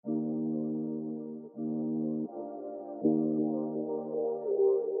Hey,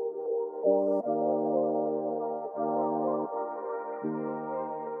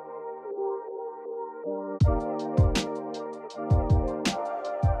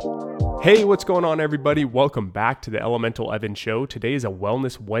 what's going on, everybody? Welcome back to the Elemental Evan Show. Today is a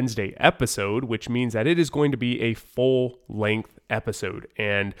Wellness Wednesday episode, which means that it is going to be a full-length episode.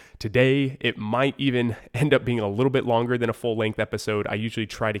 And today, it might even end up being a little bit longer than a full-length episode. I usually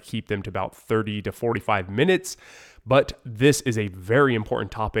try to keep them to about 30 to 45 minutes, but this is a very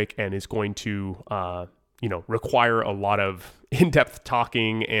important topic and is going to require a lot of in-depth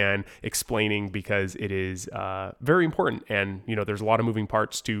talking and explaining because it is very important. And, there's a lot of moving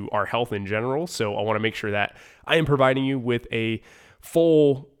parts to our health in general. So I want to make sure that I am providing you with a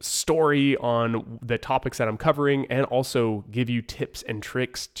full story on the topics that I'm covering and also give you tips and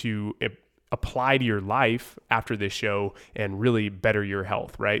tricks to apply to your life after this show and really better your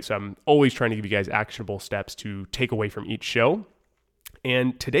health, right? So I'm always trying to give you guys actionable steps to take away from each show.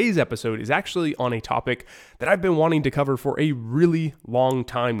 And today's episode is actually on a topic that I've been wanting to cover for a really long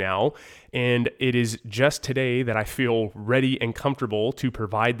time now. And it is just today that I feel ready and comfortable to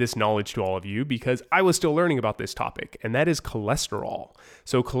provide this knowledge to all of you because I was still learning about this topic, and that is cholesterol.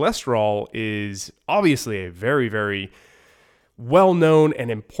 So cholesterol is obviously a very, very well-known and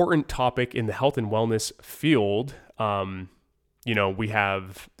important topic in the health and wellness field. We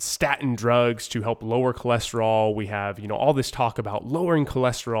have statin drugs to help lower cholesterol. We have, all this talk about lowering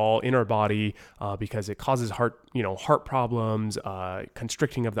cholesterol in our body because it causes heart problems,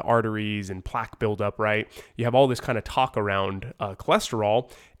 constricting of the arteries and plaque buildup, right? You have all this kind of talk around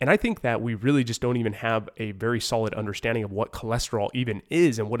cholesterol. And I think that we really just don't even have a very solid understanding of what cholesterol even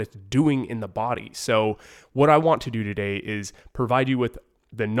is and what it's doing in the body. So what I want to do today is provide you with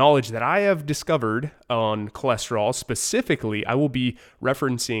the knowledge that I have discovered on cholesterol. Specifically, I will be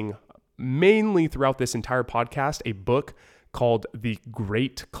referencing mainly throughout this entire podcast a book called The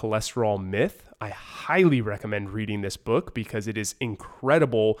Great Cholesterol Myth. I highly recommend reading this book because it is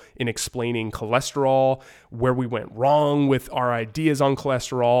incredible in explaining cholesterol, where we went wrong with our ideas on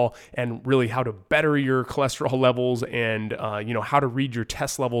cholesterol, and really how to better your cholesterol levels and, how to read your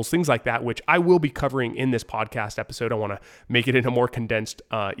test levels, things like that, which I will be covering in this podcast episode. I want to make it in a more condensed,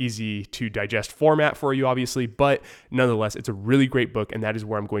 easy to digest format for you, obviously, but nonetheless, it's a really great book, and that is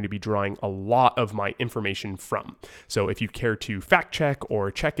where I'm going to be drawing a lot of my information from. So if you care to fact check or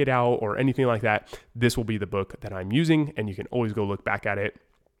check it out or anything like that, this will be the book that I'm using, and you can always go look back at it.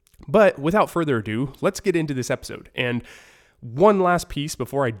 But without further ado, let's get into this episode. And one last piece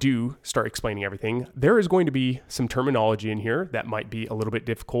before I do start explaining everything, there is going to be some terminology in here that might be a little bit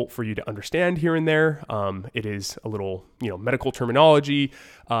difficult for you to understand here and there. It is a little, medical terminology.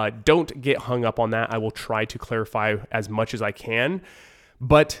 Don't get hung up on that. I will try to clarify as much as I can.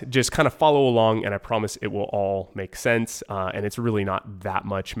 But just kind of follow along, and I promise it will all make sense. And it's really not that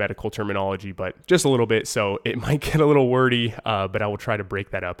much medical terminology, but just a little bit. So it might get a little wordy, but I will try to break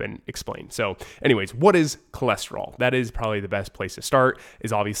that up and explain. So anyways, what is cholesterol? That is probably the best place to start,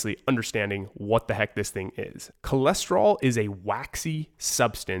 is obviously understanding what the heck this thing is. Cholesterol is a waxy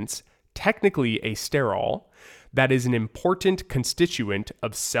substance, technically a sterol, that is an important constituent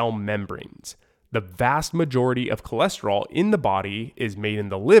of cell membranes. The vast majority of cholesterol in the body is made in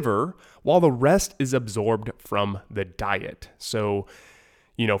the liver, while the rest is absorbed from the diet. So,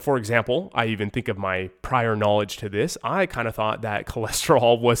 for example, I even think of my prior knowledge to this. I kind of thought that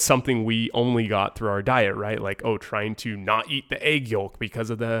cholesterol was something we only got through our diet, right? Like, trying to not eat the egg yolk because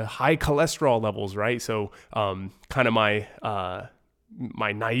of the high cholesterol levels, right? So, kind of my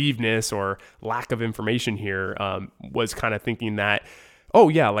naiveness or lack of information here was kind of thinking that,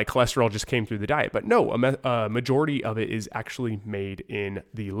 like cholesterol just came through the diet. But no, a majority of it is actually made in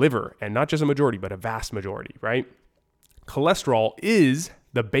the liver. And not just a majority, but a vast majority, right? Cholesterol is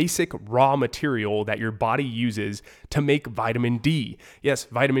the basic raw material that your body uses to make vitamin D. Yes,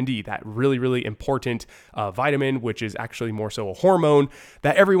 vitamin D, that really, really important vitamin, which is actually more so a hormone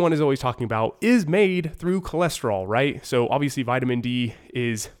that everyone is always talking about, is made through cholesterol, right? So obviously vitamin D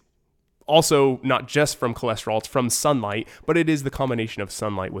is also not just from cholesterol, it's from sunlight, but it is the combination of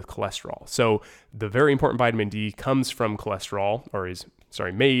sunlight with cholesterol. So the very important vitamin D comes from cholesterol, or is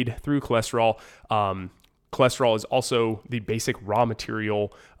made through cholesterol. Cholesterol is also the basic raw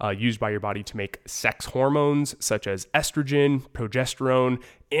material used by your body to make sex hormones such as estrogen, progesterone,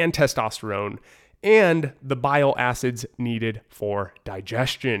 and testosterone, and the bile acids needed for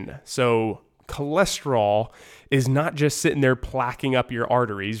digestion. So cholesterol is not just sitting there plaquing up your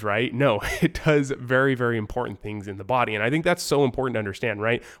arteries, right? No, it does very, very important things in the body. And I think that's so important to understand,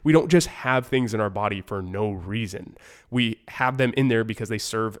 right? We don't just have things in our body for no reason. We have them in there because they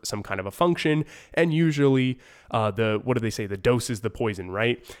serve some kind of a function. And usually what do they say? The dose is the poison,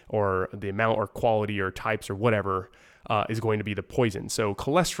 right? Or the amount or quality or types or whatever is going to be the poison. So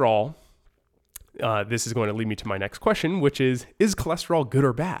cholesterol, this is going to lead me to my next question, which is cholesterol good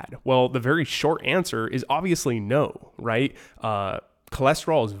or bad? Well, the very short answer is obviously no, right?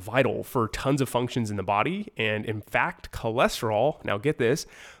 Cholesterol is vital for tons of functions in the body. And in fact, cholesterol, now get this,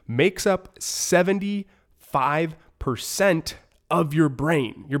 makes up 75% of your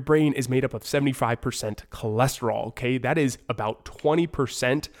brain. Your brain is made up of 75% cholesterol, okay? That is about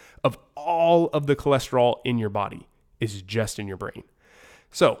 20% of all of the cholesterol in your body is just in your brain.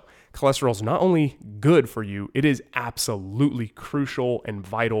 So cholesterol is not only good for you, it is absolutely crucial and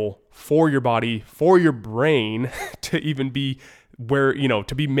vital for your body, for your brain to even be where,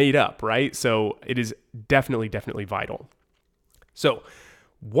 to be made up, right? So it is definitely, definitely vital. So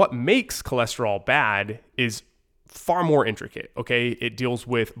what makes cholesterol bad is far more intricate, okay? It deals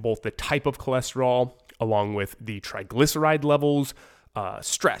with both the type of cholesterol along with the triglyceride levels,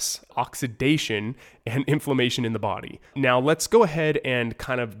 stress, oxidation, and inflammation in the body. Now, let's go ahead and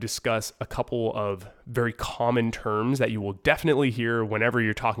kind of discuss a couple of very common terms that you will definitely hear whenever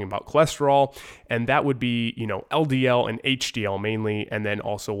you're talking about cholesterol. And that would be, LDL and HDL mainly, and then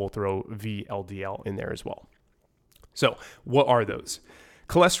also we'll throw VLDL in there as well. So what are those?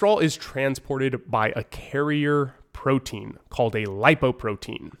 Cholesterol is transported by a carrier protein called a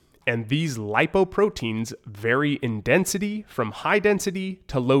lipoprotein. And these lipoproteins vary in density from high density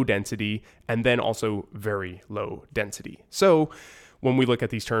to low density, and then also very low density. So when we look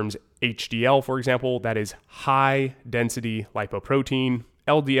at these terms, HDL, for example, that is high density lipoprotein.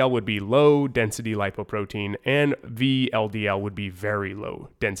 LDL would be low density lipoprotein, and VLDL would be very low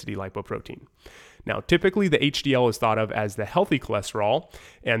density lipoprotein. Now, typically the HDL is thought of as the healthy cholesterol,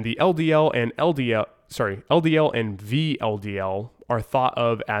 and the LDL and VLDL are thought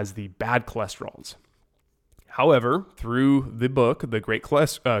of as the bad cholesterols. However, through the book, The Great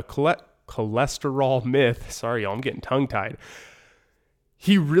Cholesterol Myth, sorry, y'all, I'm getting tongue-tied,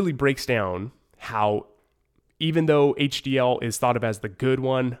 he really breaks down how even though HDL is thought of as the good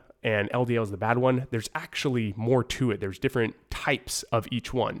one and LDL is the bad one, there's actually more to it. There's different types of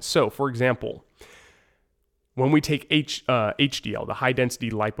each one. So, for example, when we take HDL, the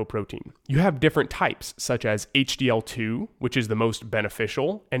high-density lipoprotein, you have different types, such as HDL2, which is the most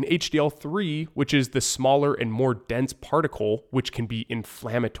beneficial, and HDL3, which is the smaller and more dense particle, which can be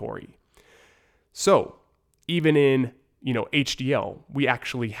inflammatory. So, even in HDL, we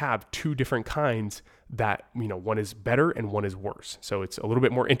actually have two different kinds that, one is better and one is worse. So it's a little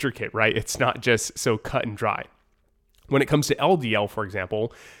bit more intricate, right? It's not just so cut and dry. When it comes to LDL, for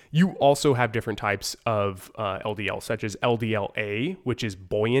example, you also have different types of LDL, such as LDLA, which is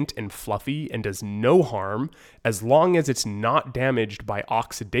buoyant and fluffy and does no harm as long as it's not damaged by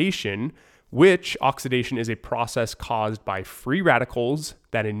oxidation, which oxidation is a process caused by free radicals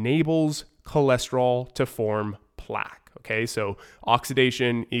that enables cholesterol to form plaque. Okay, so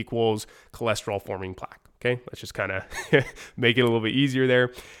oxidation equals cholesterol forming plaque. Okay, let's just kind of make it a little bit easier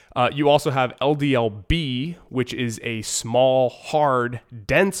there. You also have LDLB, which is a small, hard,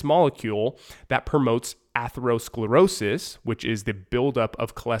 dense molecule that promotes atherosclerosis, which is the buildup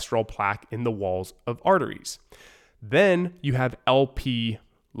of cholesterol plaque in the walls of arteries. Then you have LP,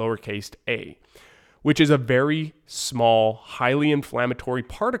 lowercase a, which is a very small, highly inflammatory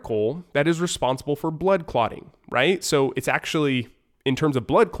particle that is responsible for blood clotting, right? So it's actually, in terms of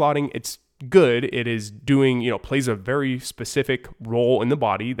blood clotting, it's good. It is doing, plays a very specific role in the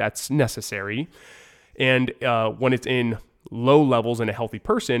body that's necessary. And when it's in low levels in a healthy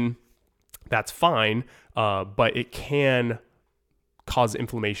person, that's fine. But it can cause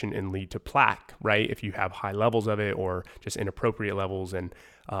inflammation and lead to plaque, right? If you have high levels of it or just inappropriate levels. And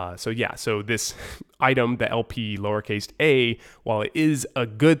so this item, the LP lowercase a, while it is a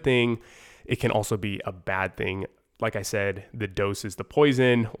good thing, it can also be a bad thing. Like I said, the dose is the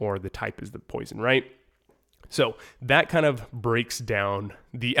poison or the type is the poison, right? So that kind of breaks down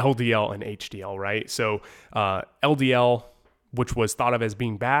the LDL and HDL, right? So LDL, which was thought of as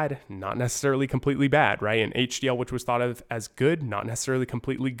being bad, not necessarily completely bad, right? And HDL, which was thought of as good, not necessarily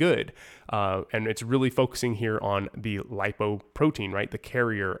completely good. And it's really focusing here on the lipoprotein, right? The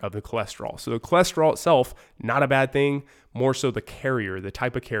carrier of the cholesterol. So the cholesterol itself, not a bad thing, more so the carrier, the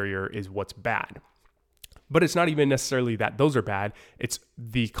type of carrier is what's bad. But it's not even necessarily that those are bad. It's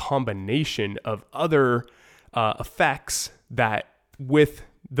the combination of other effects that with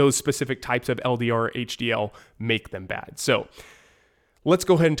those specific types of LDL or HDL make them bad. So let's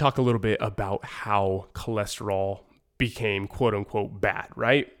go ahead and talk a little bit about how cholesterol became quote unquote bad,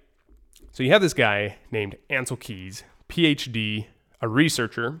 right? So you have this guy named Ancel Keys, PhD, a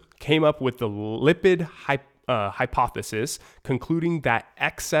researcher, came up with the lipid hypothesis, concluding that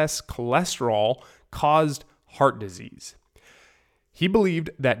excess cholesterol caused heart disease. He believed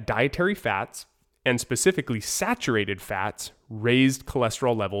that dietary fats, and specifically saturated fats, raised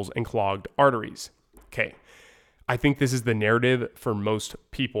cholesterol levels and clogged arteries. Okay, I think this is the narrative for most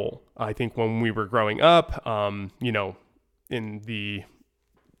people. I think when we were growing up,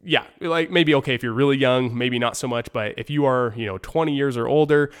 like maybe okay if you're really young, maybe not so much, but if you are, 20 years or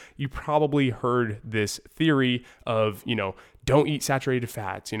older, you probably heard this theory of, don't eat saturated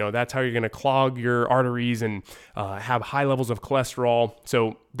fats. That's how you're going to clog your arteries and have high levels of cholesterol.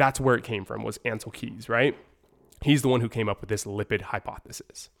 So that's where it came from, was Ancel Keys, right? He's the one who came up with this lipid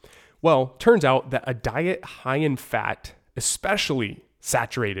hypothesis. Well, turns out that a diet high in fat, especially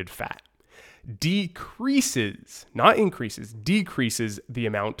saturated fat, decreases, not increases, decreases the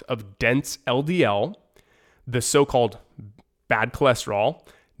amount of dense LDL, the so-called bad cholesterol,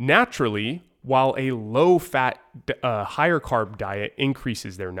 naturally, while a low-fat, higher carb diet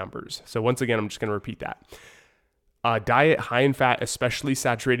increases their numbers. So once again, I'm just going to repeat that. A diet high in fat, especially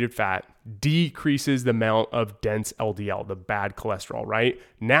saturated fat, decreases the amount of dense LDL, the bad cholesterol, right?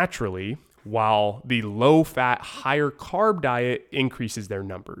 Naturally, while the low-fat, higher carb diet increases their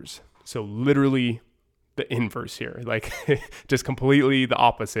numbers. So literally the inverse here, like just completely the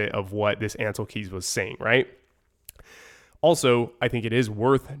opposite of what this Ancel Keys was saying, right? Also, I think it is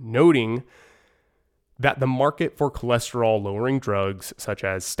worth noting that the market for cholesterol lowering drugs such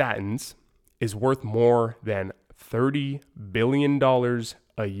as statins is worth more than $30 billion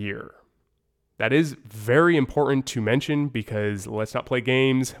a year. That is very important to mention because let's not play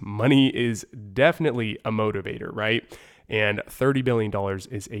games. Money is definitely a motivator, right? And $30 billion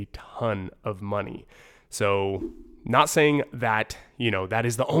is a ton of money. So not saying that, that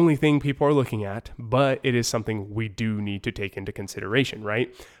is the only thing people are looking at, but it is something we do need to take into consideration,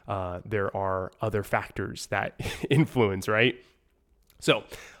 right? There are other factors that influence, right? So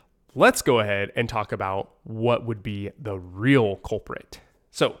let's go ahead and talk about what would be the real culprit.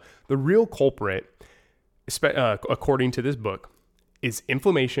 So the real culprit, according to this book, is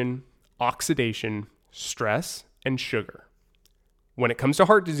inflammation, oxidation, stress, and sugar. When it comes to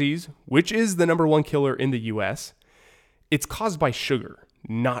heart disease, which is the number one killer in the US, it's caused by sugar,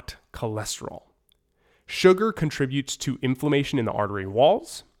 not cholesterol. Sugar contributes to inflammation in the artery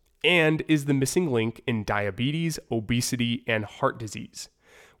walls and is the missing link in diabetes, obesity, and heart disease.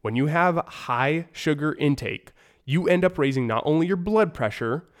 When you have high sugar intake, you end up raising not only your blood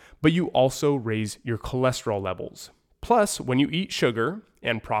pressure, but you also raise your cholesterol levels. Plus, when you eat sugar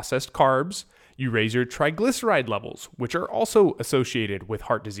and processed carbs, you raise your triglyceride levels, which are also associated with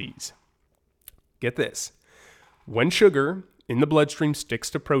heart disease. Get this. When sugar in the bloodstream sticks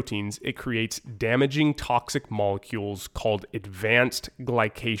to proteins, it creates damaging toxic molecules called advanced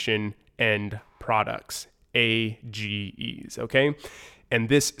glycation end products, AGEs, okay? And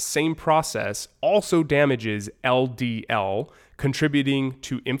this same process also damages LDL, contributing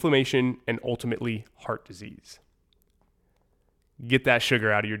to inflammation and ultimately heart disease. Get that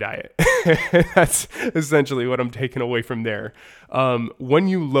sugar out of your diet. That's essentially what I'm taking away from there. When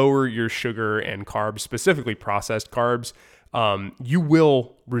you lower your sugar and carbs, specifically processed carbs, you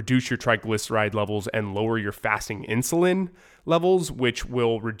will reduce your triglyceride levels and lower your fasting insulin levels, which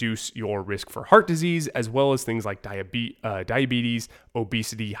will reduce your risk for heart disease, as well as things like diabetes,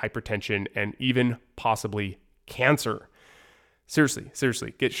 obesity, hypertension, and even possibly cancer.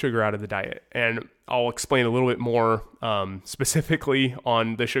 Seriously, get sugar out of the diet. And I'll explain a little bit more specifically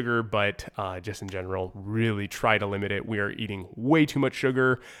on the sugar, but just in general, really try to limit it. We are eating way too much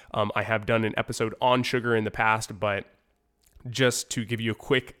sugar. I have done an episode on sugar in the past, but just to give you a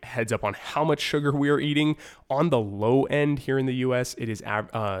quick heads up on how much sugar we are eating, on the low end here in the US, it is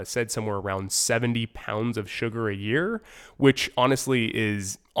said somewhere around 70 pounds of sugar a year, which honestly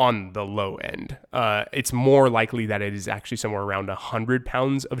is on the low end. It's more likely that it is actually somewhere around 100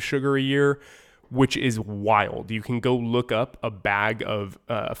 pounds of sugar a year, which is wild. You can go look up a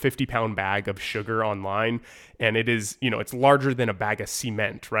 50-pound bag of sugar online, and it is, it's larger than a bag of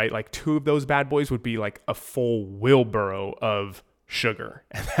cement, right? Like 2 of those bad boys would be like a full wheelbarrow of sugar,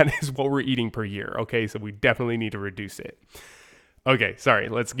 and that is what we're eating per year, okay? So we definitely need to reduce it. Okay, sorry,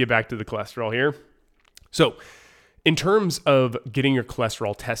 let's get back to the cholesterol here. So in terms of getting your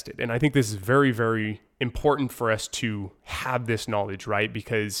cholesterol tested, and I think this is very, very important for us to have this knowledge, right?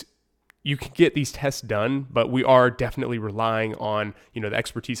 Because you can get these tests done, but we are definitely relying on, the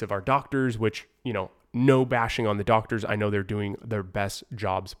expertise of our doctors, which, no bashing on the doctors. I know they're doing their best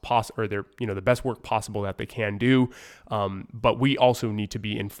jobs or they're, the best work possible that they can do. But we also need to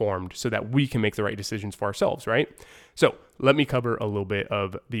be informed so that we can make the right decisions for ourselves, right? So let me cover a little bit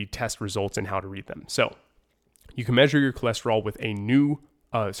of the test results and how to read them. So you can measure your cholesterol with a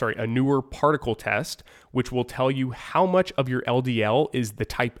newer particle test, which will tell you how much of your LDL is the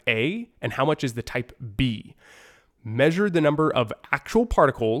type A and how much is the type B. Measure the number of actual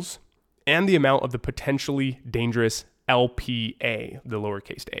particles and the amount of the potentially dangerous LPA, the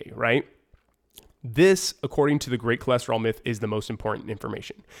lowercase a, right? This, according to the Great Cholesterol Myth, is the most important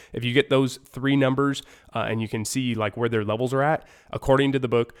information. If you get those three numbers and you can see like where their levels are at, according to the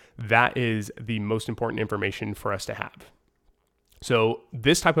book, that is the most important information for us to have. So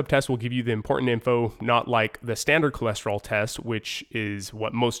this type of test will give you the important info, not like the standard cholesterol test, which is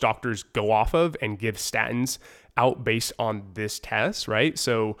what most doctors go off of and give statins out based on this test, right?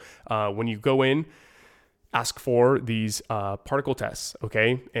 So when you go in, ask for these particle tests,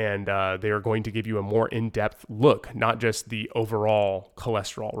 okay? And they are going to give you a more in-depth look, not just the overall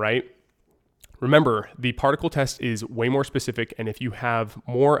cholesterol, right? Remember, the particle test is way more specific, and if you have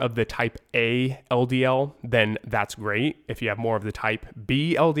more of the type A LDL, then that's great. If you have more of the type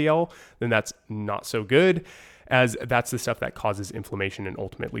B LDL, then that's not so good, as that's the stuff that causes inflammation and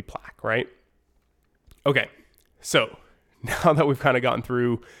ultimately plaque, right? Okay, so now that we've kind of gotten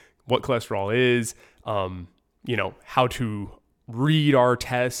through what cholesterol is, how to read our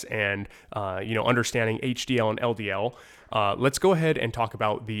tests and, understanding HDL and LDL, let's go ahead and talk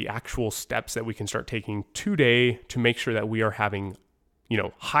about the actual steps that we can start taking today to make sure that we are having,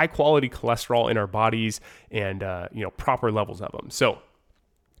 high quality cholesterol in our bodies and, proper levels of them. So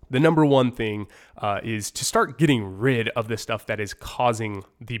the number one thing is to start getting rid of the stuff that is causing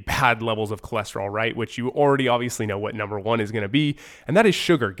the bad levels of cholesterol, right? Which you already obviously know what number one is going to be, and that is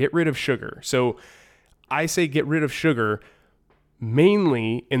sugar. Get rid of sugar. So I say get rid of sugar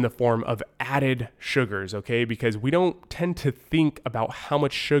mainly in the form of added sugars, okay? Because we don't tend to think about how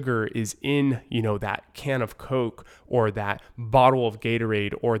much sugar is in, that can of Coke or that bottle of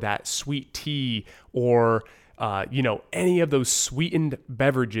Gatorade or that sweet tea or, any of those sweetened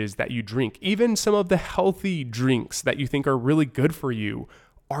beverages that you drink. Even some of the healthy drinks that you think are really good for you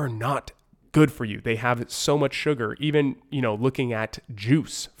are not good for you. They have so much sugar. Even, looking at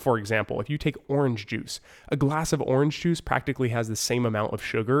juice, for example, if you take orange juice, a glass of orange juice practically has the same amount of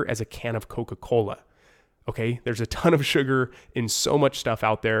sugar as a can of Coca-Cola. Okay, there's a ton of sugar in so much stuff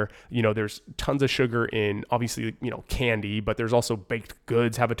out there. There's tons of sugar in, obviously, candy, but there's also baked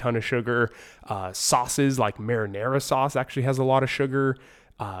goods have a ton of sugar. Sauces like marinara sauce actually has a lot of sugar.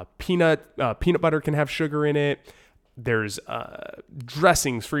 Peanut butter can have sugar in it. There's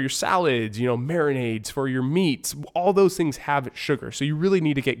dressings for your salads, marinades for your meats. All those things have sugar. So you really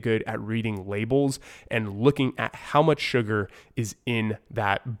need to get good at reading labels and looking at how much sugar is in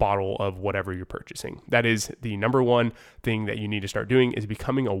that bottle of whatever you're purchasing. That is the number one thing that you need to start doing, is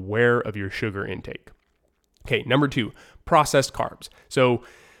becoming aware of your sugar intake. Okay, number two, processed carbs. So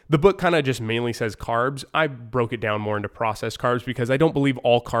the book kind of just mainly says carbs. I broke it down more into processed carbs because I don't believe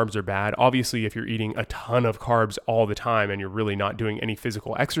all carbs are bad. Obviously, if you're eating a ton of carbs all the time and you're really not doing any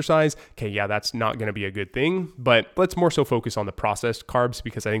physical exercise, okay, yeah, that's not going to be a good thing. But let's more so focus on the processed carbs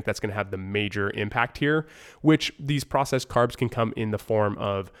because I think that's going to have the major impact here, which these processed carbs can come in the form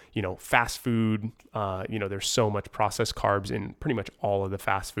of, fast food. There's so much processed carbs in pretty much all of the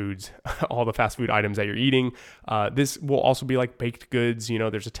fast foods, all the fast food items that you're eating. This will also be like baked goods.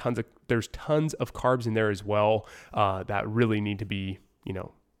 There's tons of carbs in there as well that really need to be,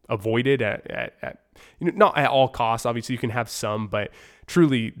 avoided at not at all costs. Obviously, you can have some, but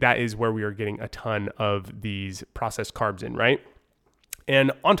truly that is where we are getting a ton of these processed carbs in, right?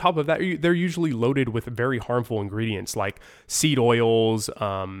 And on top of that, they're usually loaded with very harmful ingredients like seed oils, the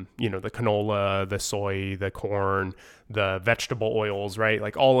canola, the soy, the corn, the vegetable oils, right?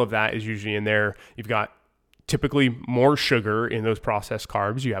 Like all of that is usually in there. You've got typically more sugar in those processed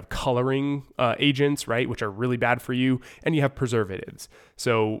carbs. You have coloring agents, right, which are really bad for you, and you have preservatives.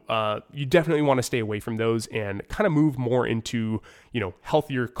 So you definitely want to stay away from those and kind of move more into,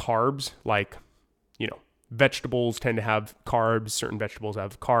 healthier carbs like, vegetables tend to have carbs. Certain vegetables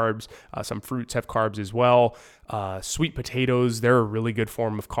have carbs. Some fruits have carbs as well. Sweet potatoes, they're a really good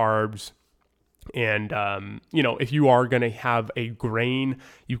form of carbs. And, if you are going to have a grain,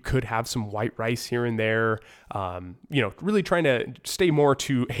 you could have some white rice here and there, really trying to stay more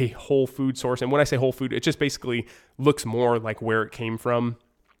to a whole food source. And when I say whole food, it just basically looks more like where it came from.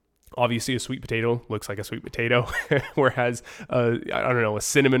 Obviously, a sweet potato looks like a sweet potato, whereas, a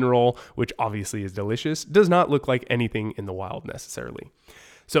cinnamon roll, which obviously is delicious, does not look like anything in the wild necessarily.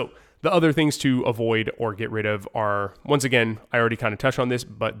 So the other things to avoid or get rid of are, once again, I already kind of touched on this,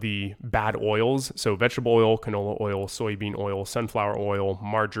 but the bad oils. So vegetable oil, canola oil, soybean oil, sunflower oil,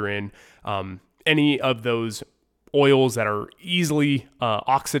 margarine, any of those oils that are easily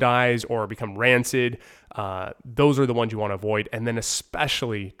oxidized or become rancid, those are the ones you want to avoid. And then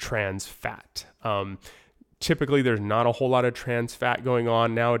especially trans fat. Typically, there's not a whole lot of trans fat going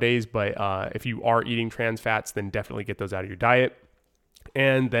on nowadays, but if you are eating trans fats, then definitely get those out of your diet.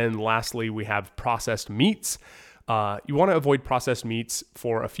 And then lastly, we have processed meats. You want to avoid processed meats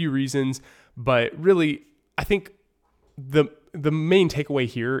for a few reasons, but really, I think the main takeaway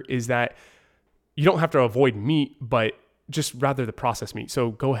here is that you don't have to avoid meat, but just rather the processed meat.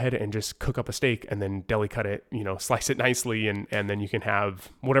 So go ahead and just cook up a steak and then deli cut it, slice it nicely, and then you can have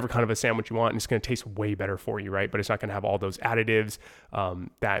whatever kind of a sandwich you want, and it's going to taste way better for you, right? But it's not going to have all those additives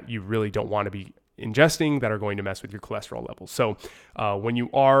that you really don't want to be ingesting that are going to mess with your cholesterol levels. So when you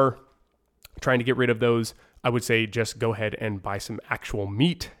are trying to get rid of those, I would say just go ahead and buy some actual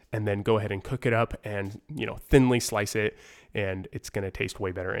meat and then go ahead and cook it up and, thinly slice it, and it's going to taste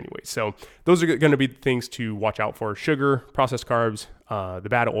way better anyway. So those are going to be things to watch out for: sugar, processed carbs, the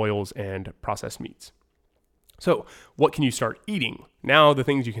bad oils, and processed meats. So what can you start eating? Now the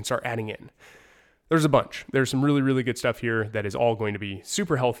things you can start adding in. There's a bunch. There's some really, really good stuff here that is all going to be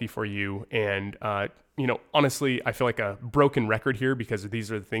super healthy for you. And, honestly, I feel like a broken record here because these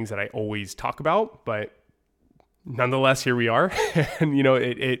are the things that I always talk about, but nonetheless, here we are. And,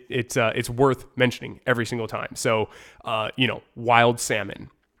 it's worth mentioning every single time. So, wild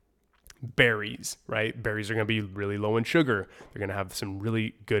salmon, berries, right? Berries are going to be really low in sugar. They're going to have some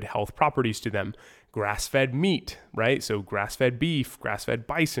really good health properties to them. Grass-fed meat, right? So grass-fed beef, grass-fed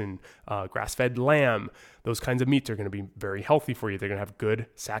bison, grass-fed lamb, those kinds of meats are going to be very healthy for you. They're going to have good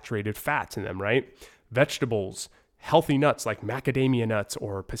saturated fats in them, right? Vegetables, healthy nuts like macadamia nuts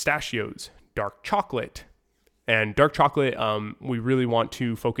or pistachios, dark chocolate. And dark chocolate, we really want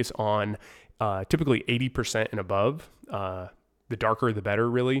to focus on typically 80% and above. The darker, the better,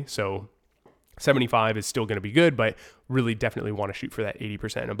 really. So 75 is still going to be good, but really definitely want to shoot for that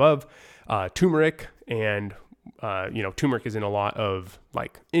 80% and above. Turmeric, and turmeric is in a lot of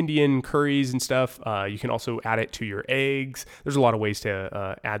like Indian curries and stuff. You can also add it to your eggs. There's a lot of ways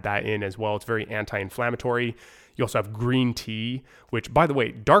to add that in as well. It's very anti-inflammatory. You also have green tea, which, by the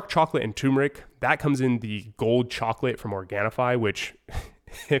way, dark chocolate and turmeric, that comes in the gold chocolate from Organifi, which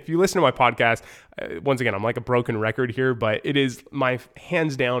if you listen to my podcast, once again, I'm like a broken record here, but it is my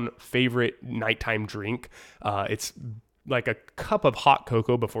hands down favorite nighttime drink. It's like a cup of hot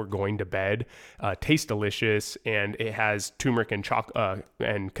cocoa before going to bed. Tastes delicious, and it has turmeric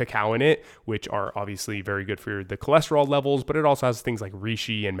and cacao in it, which are obviously very good for the cholesterol levels, but it also has things like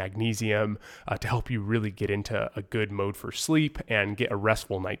reishi and magnesium to help you really get into a good mode for sleep and get a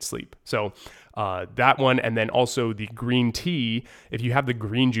restful night's sleep. So that one, and then also the green tea. If you have the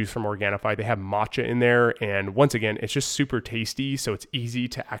green juice from Organifi, they have matcha in there, and once again, it's just super tasty, so it's easy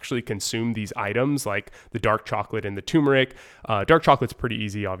to actually consume these items like the dark chocolate and the turmeric. Dark chocolate's pretty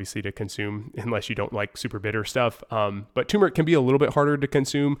easy, obviously, to consume unless you don't like super bitter stuff, but turmeric can be a little bit harder to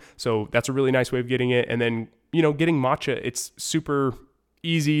consume, so that's a really nice way of getting it. And then, getting matcha, it's super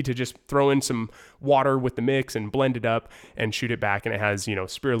easy to just throw in some water with the mix and blend it up and shoot it back. And it has,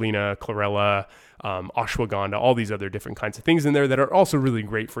 spirulina, chlorella, ashwagandha, all these other different kinds of things in there that are also really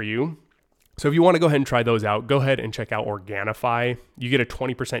great for you. So if you want to go ahead and try those out, go ahead and check out Organifi. You get a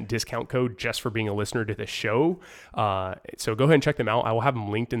 20% discount code just for being a listener to the show. So go ahead and check them out. I will have them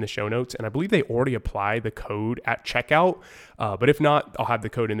linked in the show notes, and I believe they already apply the code at checkout. But if not, I'll have the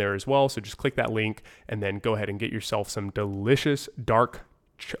code in there as well. So just click that link and then go ahead and get yourself some delicious dark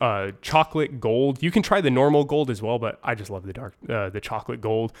chocolate gold. You can try the normal gold as well, but I just love the chocolate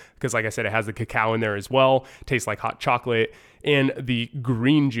gold because, like I said, it has the cacao in there as well. Tastes like hot chocolate, and the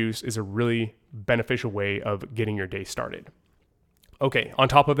green juice is a really beneficial way of getting your day started. Okay, on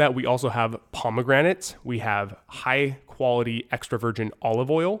top of that, we also have pomegranates. We have high quality extra virgin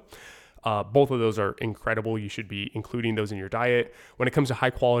olive oil. Both of those are incredible. You should be including those in your diet. When it comes to high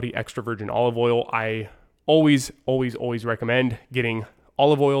quality extra virgin olive oil, I always recommend getting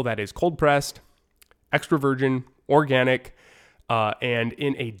olive oil that is cold pressed, extra virgin, organic, and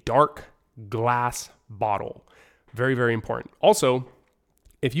in a dark glass bottle. Very, very important. Also,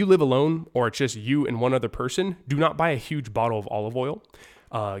 if you live alone or it's just you and one other person, do not buy a huge bottle of olive oil.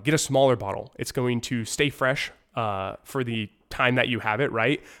 Get a smaller bottle. It's going to stay fresh for the time that you have it,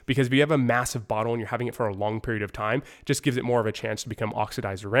 right? Because if you have a massive bottle and you're having it for a long period of time, it just gives it more of a chance to become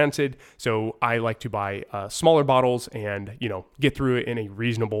oxidized or rancid. So I like to buy smaller bottles and, get through it in a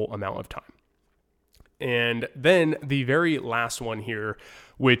reasonable amount of time. And then the very last one here,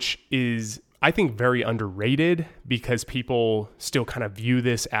 which is, I think, very underrated because people still kind of view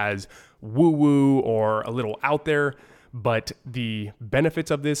this as woo-woo or a little out there, but the benefits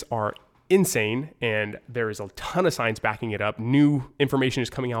of this are insane, and there is a ton of science backing it up. New information is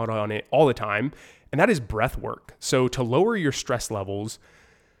coming out on it all the time, and that is breath work. So to lower your stress levels,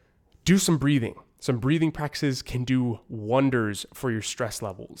 do some breathing. Some breathing practices can do wonders for your stress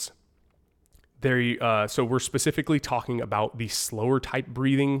levels. So we're specifically talking about the slower type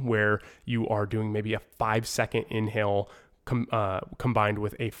breathing where you are doing maybe a 5-second inhale combined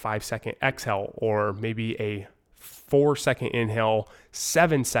with a 5-second exhale, or maybe a 4-second inhale,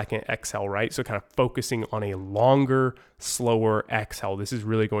 7-second exhale, right? So kind of focusing on a longer, slower exhale. This is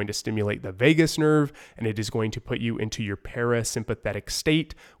really going to stimulate the vagus nerve, and it is going to put you into your parasympathetic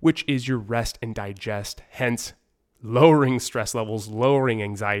state, which is your rest and digest, hence lowering stress levels, lowering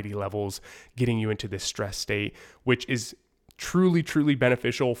anxiety levels, getting you into this stress state, which is truly, truly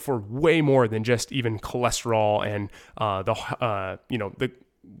beneficial for way more than just even cholesterol and the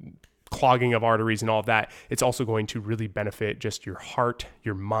clogging of arteries and all of that. It's also going to really benefit just your heart,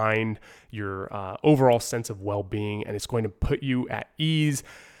 your mind, your overall sense of well-being, and it's going to put you at ease.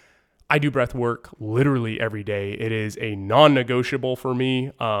 I do breath work literally every day. It is a non-negotiable for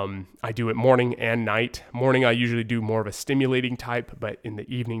me. I do it morning and night. Morning, I usually do more of a stimulating type, but in the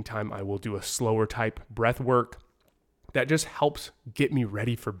evening time, I will do a slower type breath work that just helps get me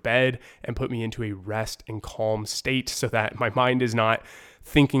ready for bed and put me into a rest and calm state so that my mind is not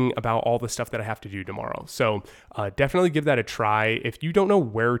thinking about all the stuff that I have to do tomorrow. So definitely give that a try. If you don't know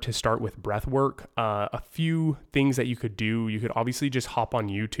where to start with breath work, a few things that you could do, you could obviously just hop on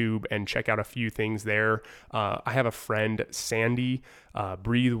YouTube and check out a few things there. I have a friend, Sandy,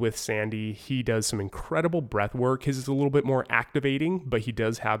 Breathe with Sandy. He does some incredible breath work. His is a little bit more activating, but he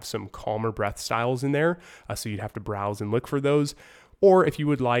does have some calmer breath styles in there. So you'd have to browse and look for those. Or if you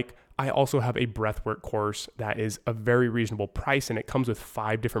would like, I also have a breathwork course that is a very reasonable price, and it comes with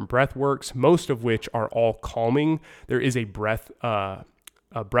 5 different breath works, most of which are all calming. There is a breath of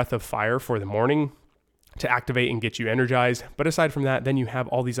fire for the morning to activate and get you energized. But aside from that, then you have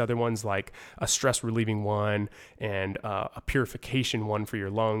all these other ones like a stress relieving one and a purification one for your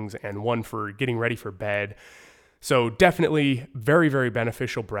lungs and one for getting ready for bed. So definitely very, very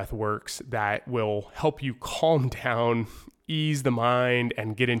beneficial breath works that will help you calm down, ease the mind,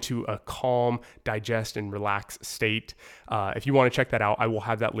 and get into a calm, digest, and relax state. If you want to check that out, I will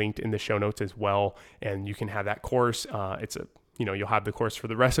have that linked in the show notes as well, and you can have that course. You'll have the course for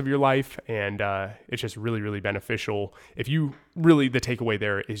the rest of your life, and it's just really, really beneficial. The takeaway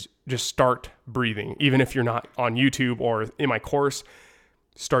there is just start breathing. Even if you're not on YouTube or in my course,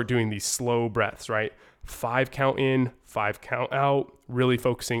 start doing these slow breaths, right? 5 count in, 5 count out, really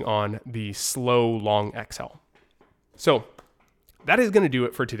focusing on the slow, long exhale. So that is going to do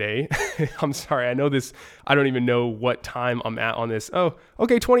it for today. I'm sorry. I don't even know what time I'm at on this. Oh,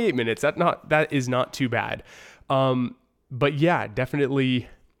 okay. 28 minutes. That is not too bad. But yeah, definitely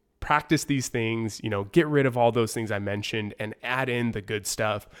practice these things, get rid of all those things I mentioned and add in the good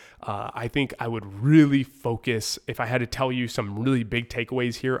stuff. I think I would really focus, if I had to tell you some really big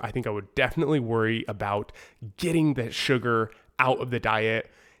takeaways here, I think I would definitely worry about getting the sugar out of the diet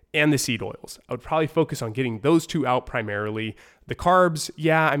and the seed oils. I would probably focus on getting those 2 out primarily. The carbs,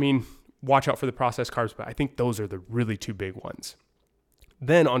 watch out for the processed carbs, but I think those are the really 2 big ones.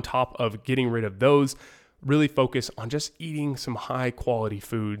 Then on top of getting rid of those, really focus on just eating some high quality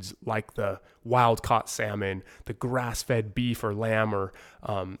foods like the wild caught salmon, the grass-fed beef or lamb or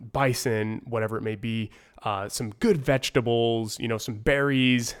bison, whatever it may be, some good vegetables, some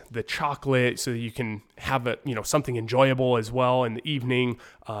berries, the chocolate, so that you can have something enjoyable as well in the evening.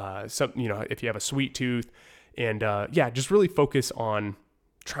 If you have a sweet tooth, and just really focus on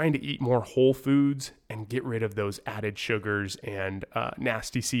trying to eat more whole foods and get rid of those added sugars and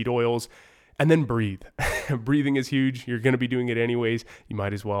nasty seed oils. And then breathe. Breathing is huge. You're going to be doing it anyways. You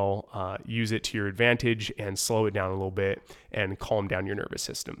might as well use it to your advantage and slow it down a little bit and calm down your nervous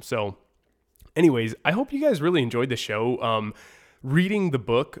system. So anyways, I hope you guys really enjoyed the show. Reading the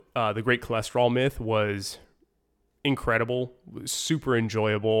book, The Great Cholesterol Myth, was incredible, super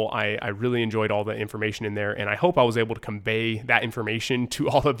enjoyable. I really enjoyed all the information in there, and I hope I was able to convey that information to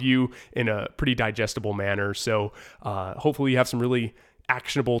all of you in a pretty digestible manner. So hopefully you have some really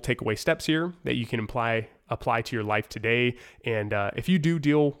actionable takeaway steps here that you can apply to your life today. And if you do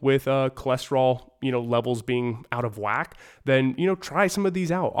deal with cholesterol, levels being out of whack, then, try some of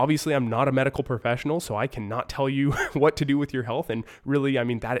these out. Obviously, I'm not a medical professional, so I cannot tell you what to do with your health. And really,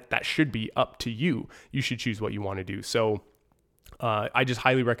 that should be up to you. You should choose what you want to do. So I just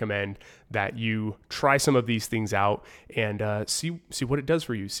highly recommend that you try some of these things out and see what it does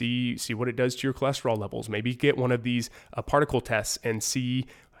for you. See what it does to your cholesterol levels. Maybe get one of these particle tests and see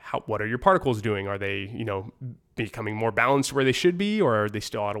what are your particles doing? Are they, becoming more balanced where they should be, or are they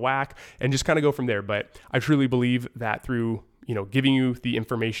still out of whack? And just kind of go from there. But I truly believe that through giving you the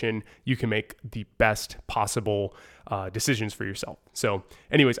information, you can make the best possible decisions for yourself. So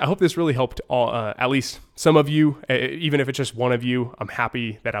anyways, I hope this really helped at least some of you, even if it's just one of you. I'm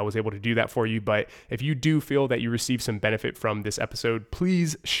happy that I was able to do that for you. But if you do feel that you received some benefit from this episode,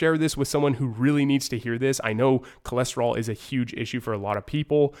 please share this with someone who really needs to hear this. I know cholesterol is a huge issue for a lot of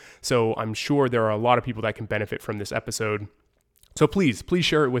people, so I'm sure there are a lot of people that can benefit from this episode. So please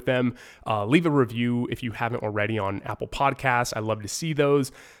share it with them. Leave a review if you haven't already on Apple Podcasts. I love to see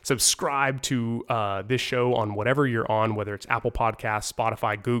those. Subscribe to this show on whatever you're on, whether it's Apple Podcasts,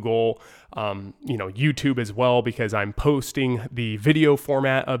 Spotify, Google, YouTube as well, because I'm posting the video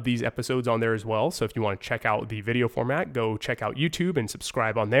format of these episodes on there as well. So if you want to check out the video format, go check out YouTube and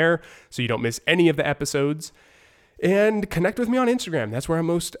subscribe on there so you don't miss any of the episodes. And connect with me on Instagram. That's where I'm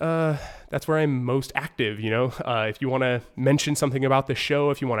most active. If you want to mention something about the show,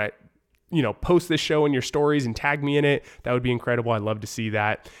 if you want to, post this show in your stories and tag me in it, that would be incredible. I'd love to see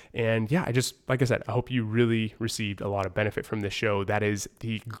that. And yeah, like I said, I hope you really received a lot of benefit from this show. That is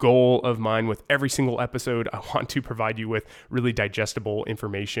the goal of mine with every single episode. I want to provide you with really digestible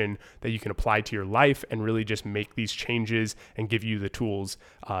information that you can apply to your life and really just make these changes and give you the tools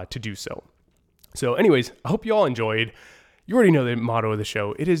to do so. So anyways, I hope you all enjoyed. You already know the motto of the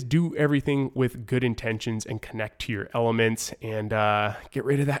show. It is do everything with good intentions and connect to your elements and get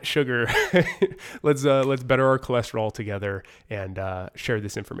rid of that sugar. Let's better our cholesterol together and share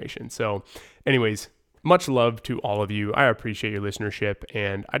this information. So anyways, much love to all of you. I appreciate your listenership,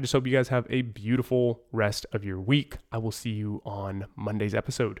 and I just hope you guys have a beautiful rest of your week. I will see you on Monday's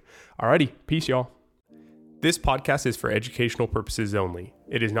episode. Alrighty, peace y'all. This podcast is for educational purposes only.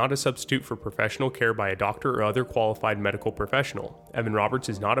 It is not a substitute for professional care by a doctor or other qualified medical professional. Evan Roberts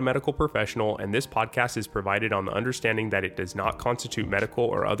is not a medical professional, and this podcast is provided on the understanding that it does not constitute medical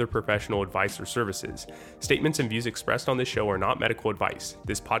or other professional advice or services. Statements and views expressed on this show are not medical advice.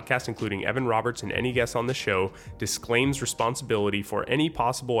 This podcast, including Evan Roberts and any guests on the show, disclaims responsibility for any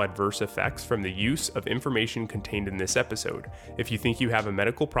possible adverse effects from the use of information contained in this episode. If you think you have a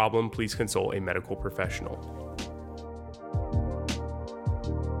medical problem, please consult a medical professional.